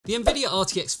The Nvidia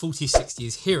RTX 4060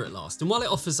 is here at last, and while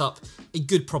it offers up a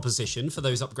good proposition for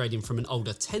those upgrading from an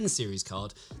older 10 series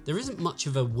card, there isn't much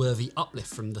of a worthy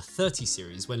uplift from the 30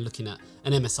 series when looking at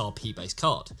an MSRP based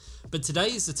card. But today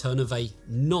is the turn of a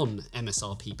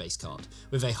non-MSRP based card,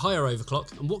 with a higher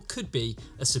overclock and what could be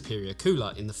a superior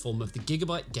cooler in the form of the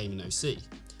Gigabyte Gaming OC.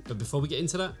 But before we get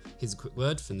into that, here's a quick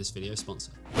word from this video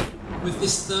sponsor. With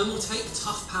this Thermaltake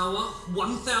Tough Power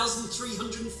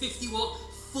 1350 watt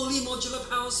fully modular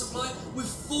power supply with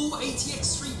full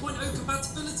ATX 3.0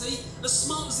 compatibility, a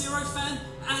Smart Zero fan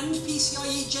and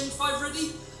PCIe Gen 5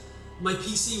 ready, my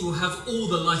PC will have all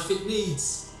the life it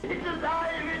needs. It's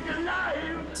alive, it's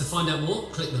alive! To find out more,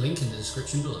 click the link in the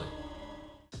description below.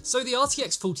 So the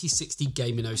RTX 4060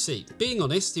 Gaming OC. Being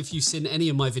honest, if you've seen any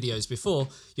of my videos before,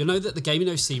 you'll know that the Gaming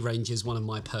OC range is one of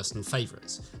my personal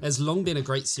favourites. It has long been a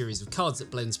great series of cards that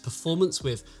blends performance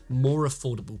with more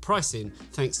affordable pricing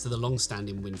thanks to the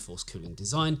long-standing Windforce cooling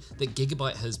design that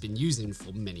Gigabyte has been using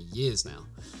for many years now.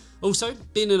 Also,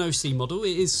 being an OC model,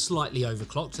 it is slightly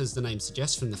overclocked as the name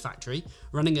suggests from the factory,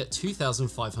 running at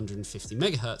 2550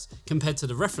 MHz compared to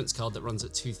the reference card that runs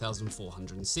at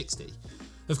 2460.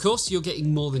 Of course, you're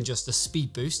getting more than just a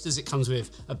speed boost as it comes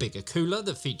with a bigger cooler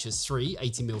that features three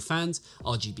 80mm fans,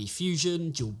 RGB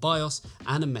fusion, dual BIOS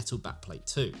and a metal backplate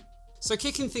too. So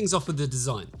kicking things off with the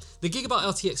design, the Gigabyte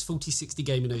RTX 4060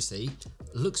 Gaming OC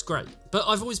looks great, but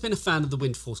I've always been a fan of the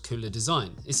Windforce cooler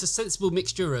design. It's a sensible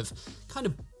mixture of kind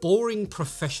of boring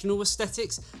professional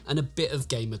aesthetics and a bit of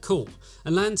gamer cool,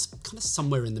 and lands kind of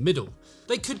somewhere in the middle.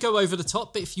 They could go over the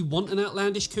top, but if you want an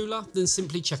outlandish cooler, then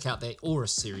simply check out their Aura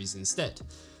series instead.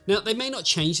 Now, they may not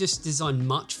change this design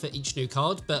much for each new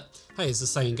card, but hey, as the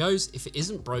saying goes, if it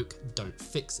isn't broke, don't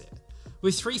fix it.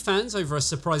 With three fans over a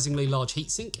surprisingly large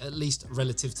heatsink, at least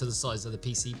relative to the size of the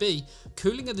PCB,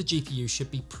 cooling of the GPU should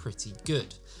be pretty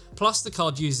good. Plus, the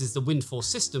card uses the Windforce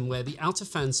system where the outer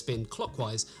fans spin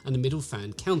clockwise and the middle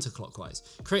fan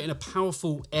counterclockwise, creating a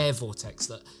powerful air vortex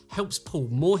that helps pull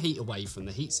more heat away from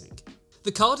the heatsink.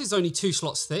 The card is only 2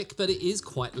 slots thick, but it is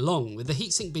quite long, with the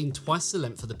heatsink being twice the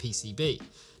length of the PCB.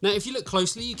 Now, if you look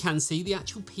closely, you can see the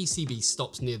actual PCB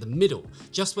stops near the middle,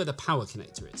 just where the power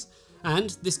connector is.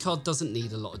 And this card doesn't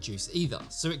need a lot of juice either,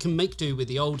 so it can make do with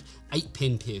the old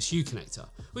 8-pin PSU connector,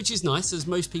 which is nice as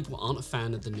most people aren't a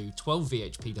fan of the new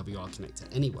 12VH PWR connector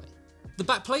anyway. The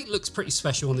backplate looks pretty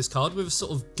special on this card with a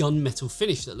sort of gunmetal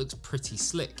finish that looks pretty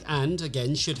slick and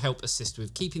again should help assist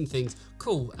with keeping things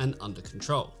cool and under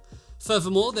control.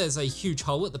 Furthermore, there's a huge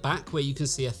hole at the back where you can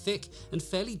see a thick and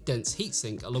fairly dense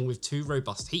heatsink along with 2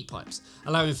 robust heat pipes,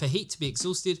 allowing for heat to be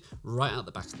exhausted right out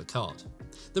the back of the card.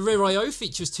 The rear I/O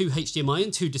features 2 HDMI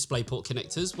and 2 DisplayPort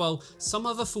connectors, while some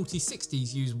other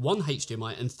 4060s use 1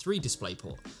 HDMI and 3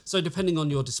 DisplayPort, so depending on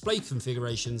your display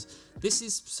configurations, this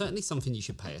is certainly something you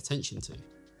should pay attention to.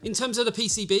 In terms of the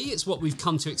PCB, it's what we've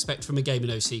come to expect from a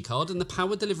Gaming OC card, and the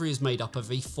power delivery is made up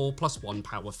of a 4+1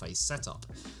 power phase setup.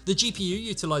 The GPU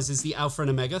utilises the Alpha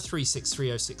and Omega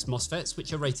 36306 MOSFETs,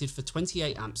 which are rated for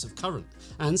 28 amps of current,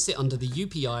 and sit under the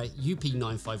UPI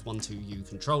UP9512U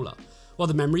controller, while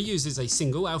the memory uses a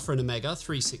single Alpha and Omega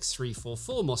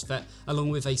 36344 MOSFET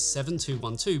along with a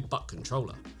 7212 buck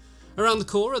controller. Around the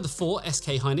core are the 4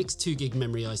 SK Hynix 2GB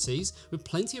memory ICs with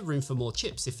plenty of room for more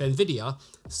chips if Nvidia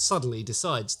suddenly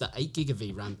decides that 8GB of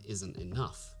VRAM isn't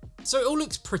enough. So it all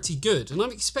looks pretty good and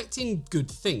I'm expecting good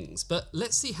things, but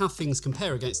let's see how things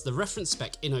compare against the reference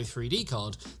spec Inno3D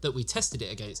card that we tested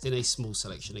it against in a small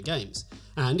selection of games.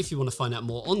 And if you want to find out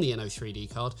more on the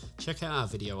Inno3D card, check out our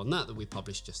video on that we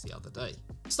published just the other day.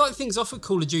 Starting things off with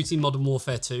Call of Duty Modern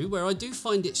Warfare 2, where I do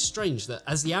find it strange that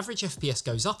as the average FPS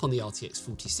goes up on the RTX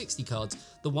 4060 cards,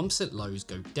 the 1% lows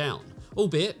go down.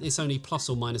 Albeit it's only plus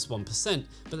or minus 1%,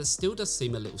 but that still does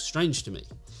seem a little strange to me.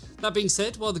 That being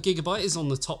said, while the Gigabyte is on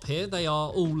the top here, they are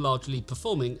all largely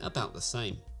performing about the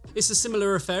same. It's a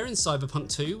similar affair in Cyberpunk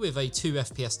 2 with a 2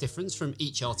 FPS difference from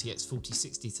each RTX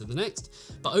 4060 to the next,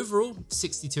 but overall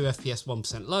 62 FPS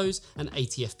 1% lows and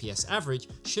 80 FPS average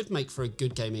should make for a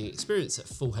good gaming experience at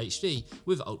full HD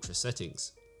with ultra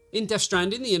settings. In Death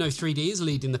Stranding, the Inno3D is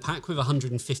leading the pack with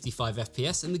 155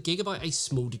 FPS and the Gigabyte a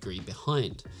small degree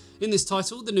behind. In this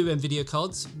title, the new Nvidia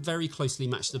cards very closely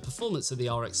match the performance of the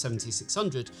RX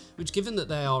 7600, which given that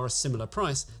they are a similar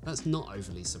price, that's not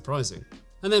overly surprising.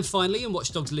 And then finally in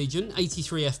Watch Dogs Legion,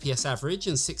 83 FPS average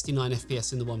and 69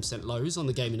 FPS in the 1% lows on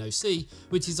the Gaming OC,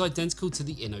 which is identical to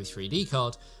the Inno3D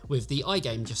card, with the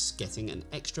iGame just getting an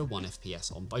extra 1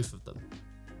 FPS on both of them.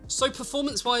 So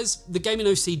performance wise, the gaming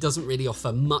OC doesn't really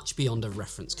offer much beyond a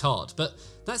reference card, but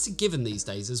that's a given these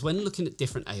days, as when looking at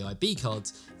different AIB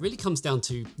cards, it really comes down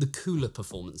to the cooler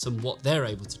performance and what they're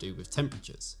able to do with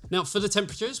temperatures. Now for the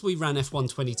temperatures, we ran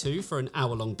F122 for an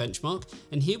hour-long benchmark,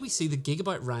 and here we see the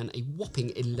Gigabyte ran a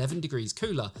whopping 11 degrees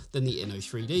cooler than the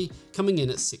Inno3D, coming in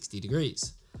at 60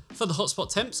 degrees. For the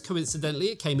hotspot temps, coincidentally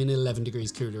it came in 11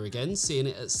 degrees cooler again, seeing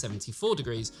it at 74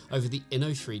 degrees over the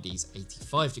Inno3D's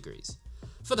 85 degrees.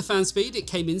 For the fan speed, it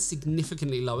came in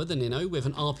significantly lower than Inno with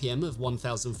an RPM of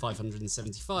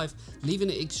 1575,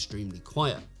 leaving it extremely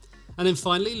quiet. And then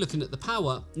finally, looking at the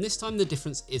power, and this time the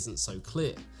difference isn't so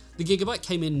clear. The Gigabyte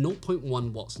came in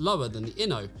 0.1 watts lower than the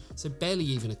Inno, so barely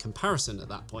even a comparison at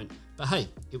that point, but hey,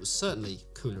 it was certainly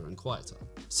cooler and quieter.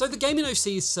 So the gaming OC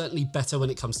is certainly better when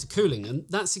it comes to cooling, and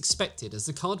that's expected as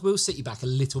the card will set you back a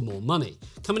little more money,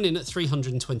 coming in at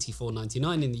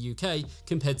 $324.99 in the UK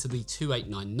compared to the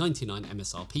 $289.99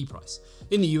 MSRP price.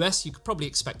 In the US, you could probably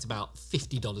expect about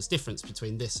 $50 difference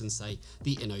between this and say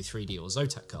the Inno3D or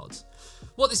Zotac cards.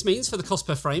 What this means for the cost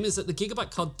per frame is that the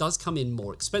Gigabyte card does come in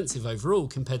more expensive overall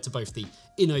compared to both the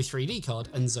Inno3D card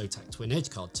and Zotac Twin Edge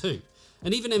card too.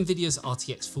 And even Nvidia's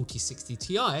RTX 4060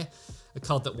 Ti, a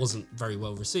card that wasn't very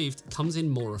well received, comes in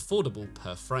more affordable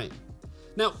per frame.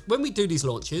 Now, when we do these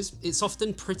launches, it's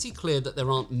often pretty clear that there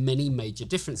aren't many major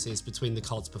differences between the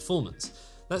card's performance.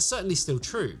 That's certainly still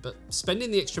true, but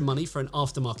spending the extra money for an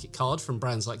aftermarket card from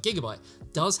brands like Gigabyte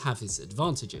does have its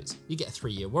advantages. You get a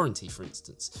 3-year warranty, for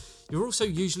instance. You're also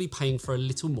usually paying for a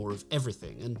little more of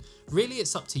everything, and really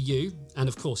it's up to you, and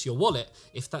of course your wallet,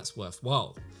 if that's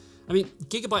worthwhile. I mean,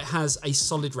 Gigabyte has a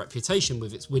solid reputation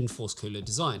with its WindForce cooler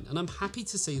design, and I'm happy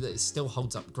to see that it still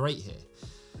holds up great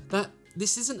here.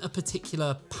 This isn't a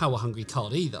particular power-hungry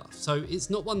card either, so it's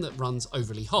not one that runs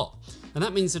overly hot, and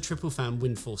that means the triple fan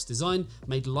WindForce design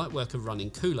made light work of running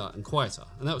cooler and quieter,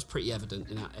 and that was pretty evident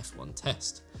in our F1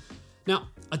 test. Now,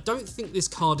 I don't think this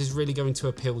card is really going to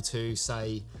appeal to,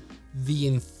 say, the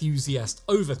enthusiast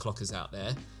overclockers out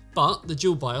there, but the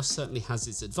dual BIOS certainly has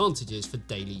its advantages for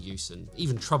daily use and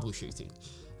even troubleshooting.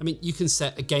 I mean, you can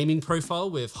set a gaming profile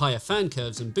with higher fan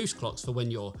curves and boost clocks for when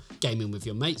you're gaming with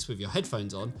your mates with your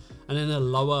headphones on, and then a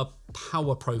lower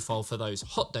power profile for those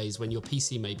hot days when your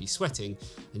PC may be sweating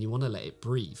and you want to let it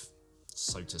breathe,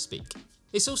 so to speak.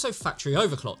 It's also factory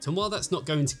overclocked, and while that's not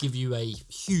going to give you a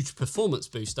huge performance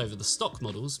boost over the stock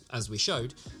models, as we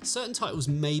showed, certain titles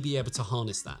may be able to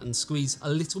harness that and squeeze a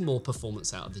little more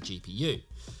performance out of the GPU.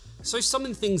 So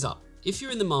summing things up, if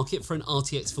you're in the market for an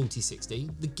RTX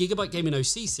 4060, the Gigabyte Gaming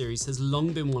OC series has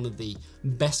long been one of the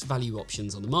best value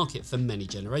options on the market for many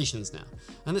generations now,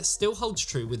 and that still holds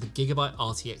true with the Gigabyte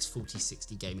RTX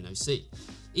 4060 Gaming OC.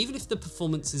 Even if the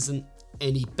performance isn't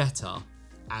any better,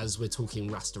 as we're talking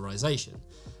rasterization.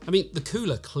 I mean, the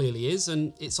cooler clearly is,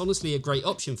 and it's honestly a great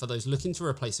option for those looking to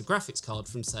replace a graphics card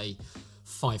from, say,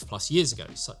 5+ years ago,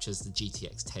 such as the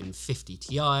GTX 1050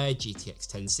 Ti, GTX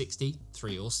 1060,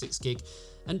 3 or 6 gig,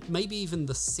 and maybe even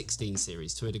the 16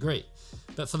 series to a degree.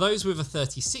 But for those with a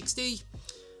 3060,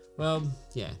 well,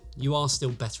 yeah, you are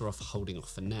still better off holding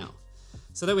off for now.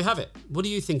 So there we have it. What do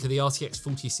you think of the RTX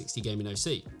 4060 Gaming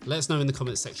OC? Let us know in the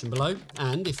comments section below,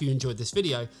 and if you enjoyed this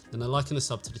video, then a like and a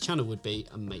sub to the channel would be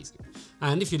amazing.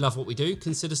 And if you love what we do,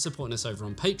 consider supporting us over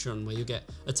on Patreon, where you'll get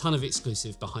a ton of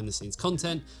exclusive behind the scenes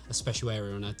content, a special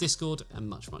area on our Discord, and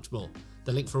much, much more.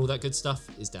 The link for all that good stuff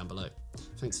is down below.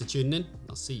 Thanks for tuning in.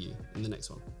 I'll see you in the next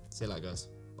one. See you later, guys.